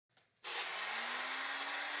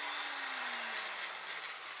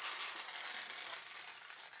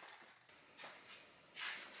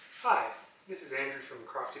This is Andrew from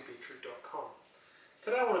craftybeetroot.com.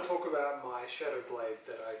 Today I want to talk about my shadow blade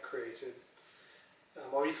that I created.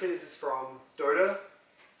 Obviously this is from DOTA.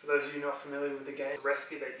 For those of you not familiar with the game, it's a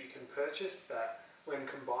recipe that you can purchase that when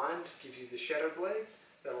combined gives you the shadow blade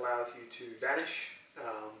that allows you to vanish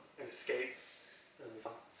and escape.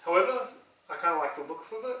 However, I kind of like the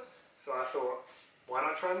looks of it, so I thought, why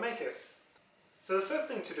not try and make it? So the first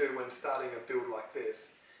thing to do when starting a build like this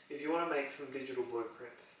is you want to make some digital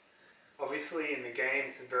blueprints. Obviously in the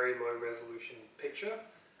game it's a very low resolution picture,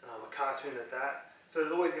 a cartoon at that, so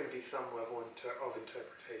there's always going to be some level of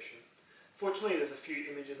interpretation. Fortunately there's a few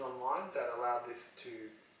images online that allowed this to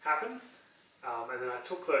happen, and then I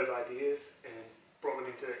took those ideas and brought them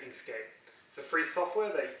into Inkscape. It's a free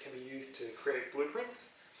software that can be used to create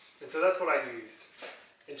blueprints, and so that's what I used.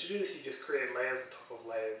 And to do this you just create layers on top of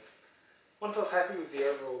layers. Once I was happy with the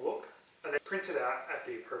overall look, I then printed out at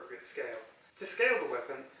the appropriate scale. To scale the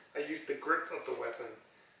weapon, I used the grip of the weapon.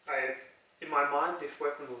 In my mind, this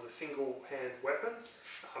weapon was a single hand weapon,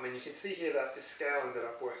 and you can see here that this scale ended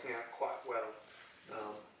up working out quite well.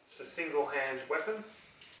 It's a single hand weapon,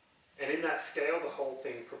 and in that scale the whole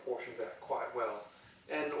thing proportions out quite well.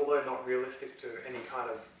 And although not realistic to any kind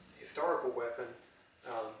of historical weapon,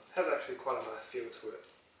 has actually quite a nice feel to it.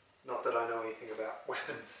 Not that I know anything about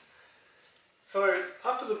weapons. So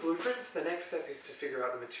after the blueprints, the next step is to figure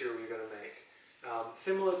out the material you're going to make.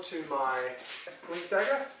 Similar to my blink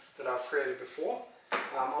dagger that I've created before,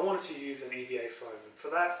 I wanted to use an EVA foam, and for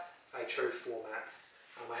that I chose formats.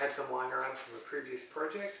 I had some lying around from a previous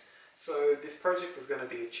project, so this project was going to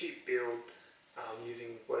be a cheap build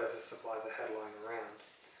using whatever supplies I had lying around.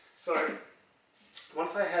 So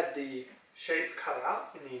once I had the shape cut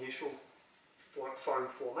out in the initial foam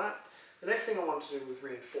format, the next thing I wanted to do was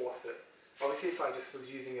reinforce it. Obviously if I just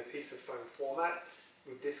was using a piece of foam format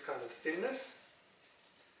with this kind of thinness,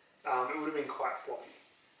 it would have been quite floppy.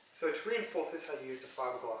 So to reinforce this I used a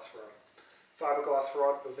fiberglass rod. Fiberglass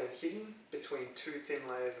rod was then hidden between two thin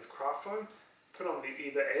layers of craft foam, put on the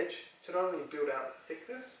either edge to not only build out the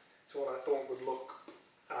thickness to what I thought would look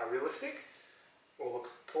realistic or look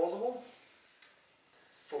plausible.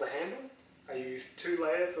 For the handle I used two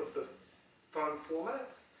layers of the foam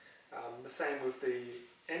formats, the same with the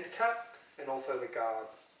end cap and also the guard.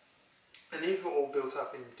 And these were all built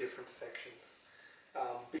up in different sections.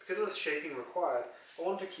 Because of the shaping required, I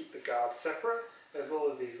wanted to keep the guard separate as well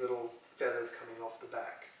as these little feathers coming off the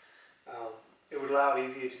back. It would allow it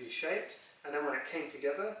easier to be shaped, and then when it came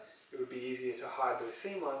together it would be easier to hide those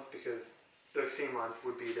seam lines because those seam lines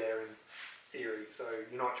would be there in theory. So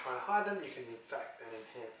you're not trying to hide them, you can in fact then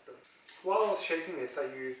enhance them. While I was shaping this I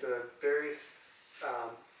used various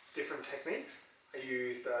different techniques. I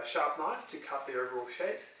used a sharp knife to cut the overall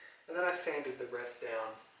shapes, and then I sanded the rest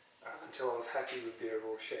down until I was happy with the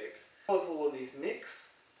overall shapes. As well as all of these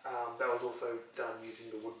nicks, that was also done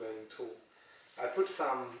using the wood burning tool. I put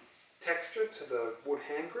some texture to the wood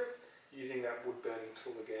hand grip using that wood burning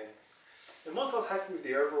tool again. And once I was happy with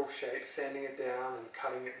the overall shape, sanding it down and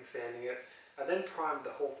cutting it and sanding it, I then primed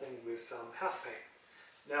the whole thing with some house paint.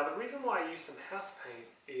 Now the reason why I used some house paint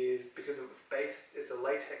is because it's a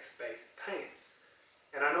latex based paint.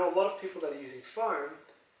 And I know a lot of people that are using foam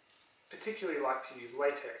particularly like to use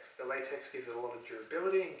latex. The latex gives it a lot of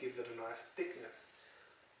durability and gives it a nice thickness.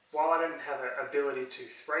 While I didn't have an ability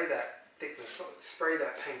to spray that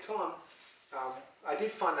paint on, I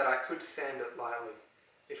did find that I could sand it lightly.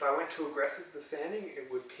 If I went too aggressive with the sanding,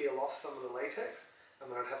 it would peel off some of the latex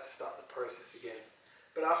and then I'd have to start the process again.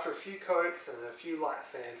 But after a few coats and a few light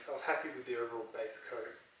sands, I was happy with the overall base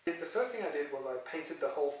coat. The first thing I did was I painted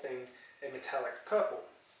the whole thing a metallic purple.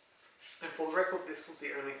 And for the record, this was the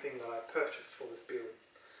only thing that I purchased for this build.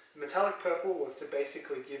 The metallic purple was to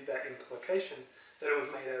basically give that implication that it was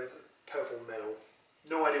made out of purple metal.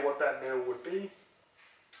 No idea what that metal would be,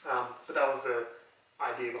 but that was the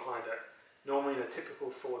idea behind it. Normally in a typical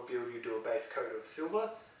sword build you do a base coat of silver,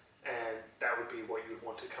 and that would be what you would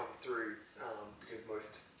want to come through because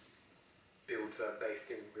most builds are based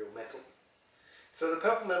in real metal. So the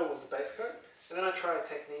purple metal was the base coat, and then I tried a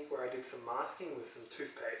technique where I did some masking with some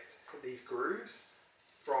toothpaste. These grooves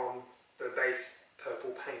from the base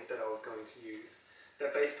purple paint that I was going to use.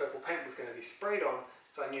 That base purple paint was going to be sprayed on,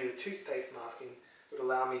 so I knew the toothpaste masking would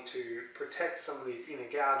allow me to protect some of these inner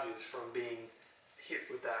gouges from being hit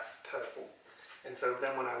with that purple. And so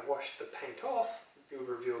then when I washed the paint off, it would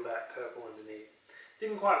reveal that purple underneath.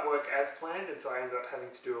 Didn't quite work as planned, and so I ended up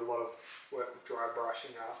having to do a lot of work with dry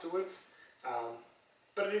brushing afterwards.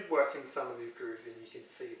 But it did work in some of these grooves, and you can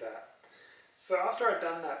see that. So after I'd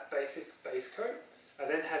done that basic base coat, I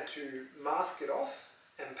then had to mask it off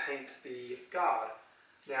and paint the guard.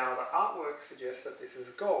 Now the artwork suggests that this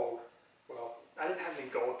is gold. Well, I didn't have any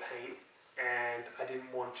gold paint and I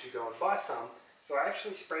didn't want to go and buy some, so I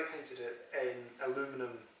actually spray painted it an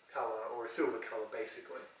aluminum colour, or a silver colour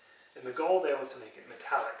basically. And the goal there was to make it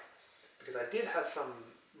metallic, because I did have some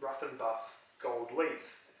rough and buff gold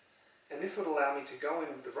leaf. And this would allow me to go in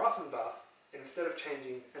with the rough and buff, and instead of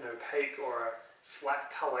changing an opaque or a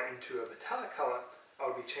flat colour into a metallic colour, I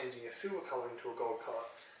would be changing a silver colour into a gold colour.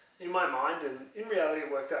 In my mind, and in reality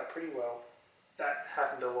it worked out pretty well. That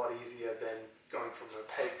happened a lot easier than going from an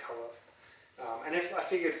opaque colour. And if I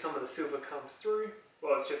figured some of the silver comes through,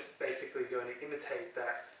 well, it's just basically going to imitate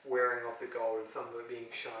that wearing of the gold, and some of it being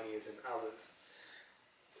shinier than others.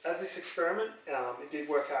 As this experiment, it did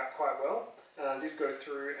work out quite well. I did go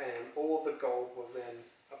through and all of the gold was then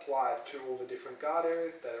applied to all the different guard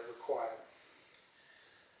areas that it required.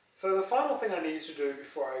 So the final thing I needed to do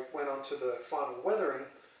before I went on to the final weathering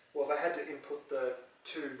was I had to input the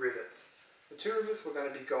 2 rivets. The 2 rivets were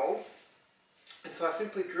going to be gold, and so I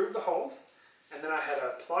simply drilled the holes, and then I had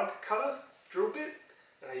a plug cutter drill bit,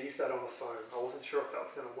 and I used that on the foam. I wasn't sure if that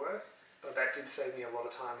was going to work, but that did save me a lot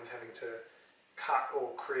of time in having to cut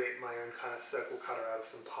or create my own kind of circle cutter out of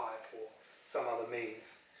some pipe or some other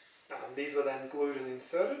means. These were then glued and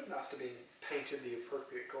inserted after being painted the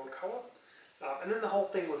appropriate gold colour. And then the whole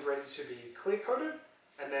thing was ready to be clear coated,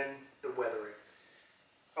 and then the weathering.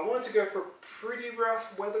 I wanted to go for a pretty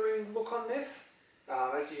rough weathering look on this.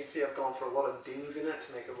 As you can see, I've gone for a lot of dings in it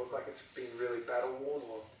to make it look like it's been really battle worn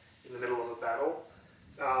or in the middle of a battle.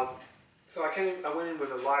 So I went in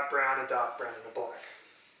with a light brown, a dark brown and a black.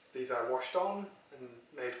 These I washed on and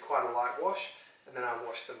made quite a light wash, and then I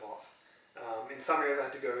washed them off. In some areas I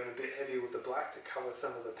had to go in a bit heavier with the black to cover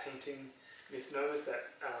some of the painting misnomers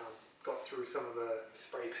that got through some of the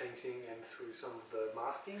spray painting and through some of the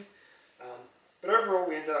masking. But overall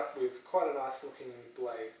we ended up with quite a nice looking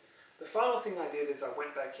blade. The final thing I did is I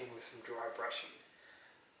went back in with some dry brushing.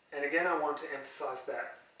 And again I wanted to emphasize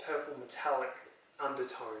that purple metallic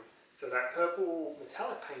undertone. So that purple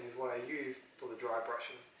metallic paint is what I used for the dry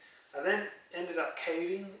brushing. I then ended up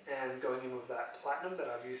caving and going in with that platinum that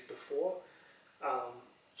I've used before,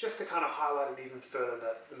 just to kind of highlight it even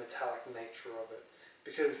further, the metallic nature of it.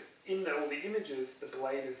 Because in all the images, the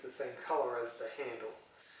blade is the same colour as the handle.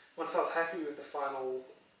 Once I was happy with the final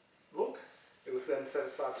look, it was then set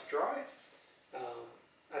aside to dry.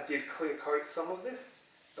 I did clear coat some of this,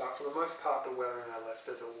 but for the most part the weathering I left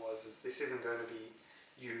as it was, as this isn't going to be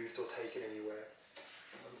used or taken anywhere.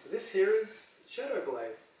 So this here is Shadow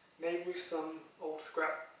Blade, made with some old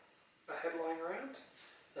scrap I had lying around,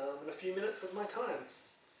 and a few minutes of my time.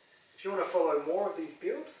 If you want to follow more of these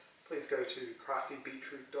builds, please go to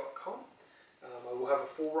craftybeetroot.com. I will have a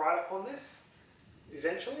full write-up on this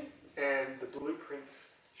eventually, and the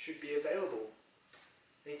blueprints should be available.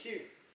 Thank you.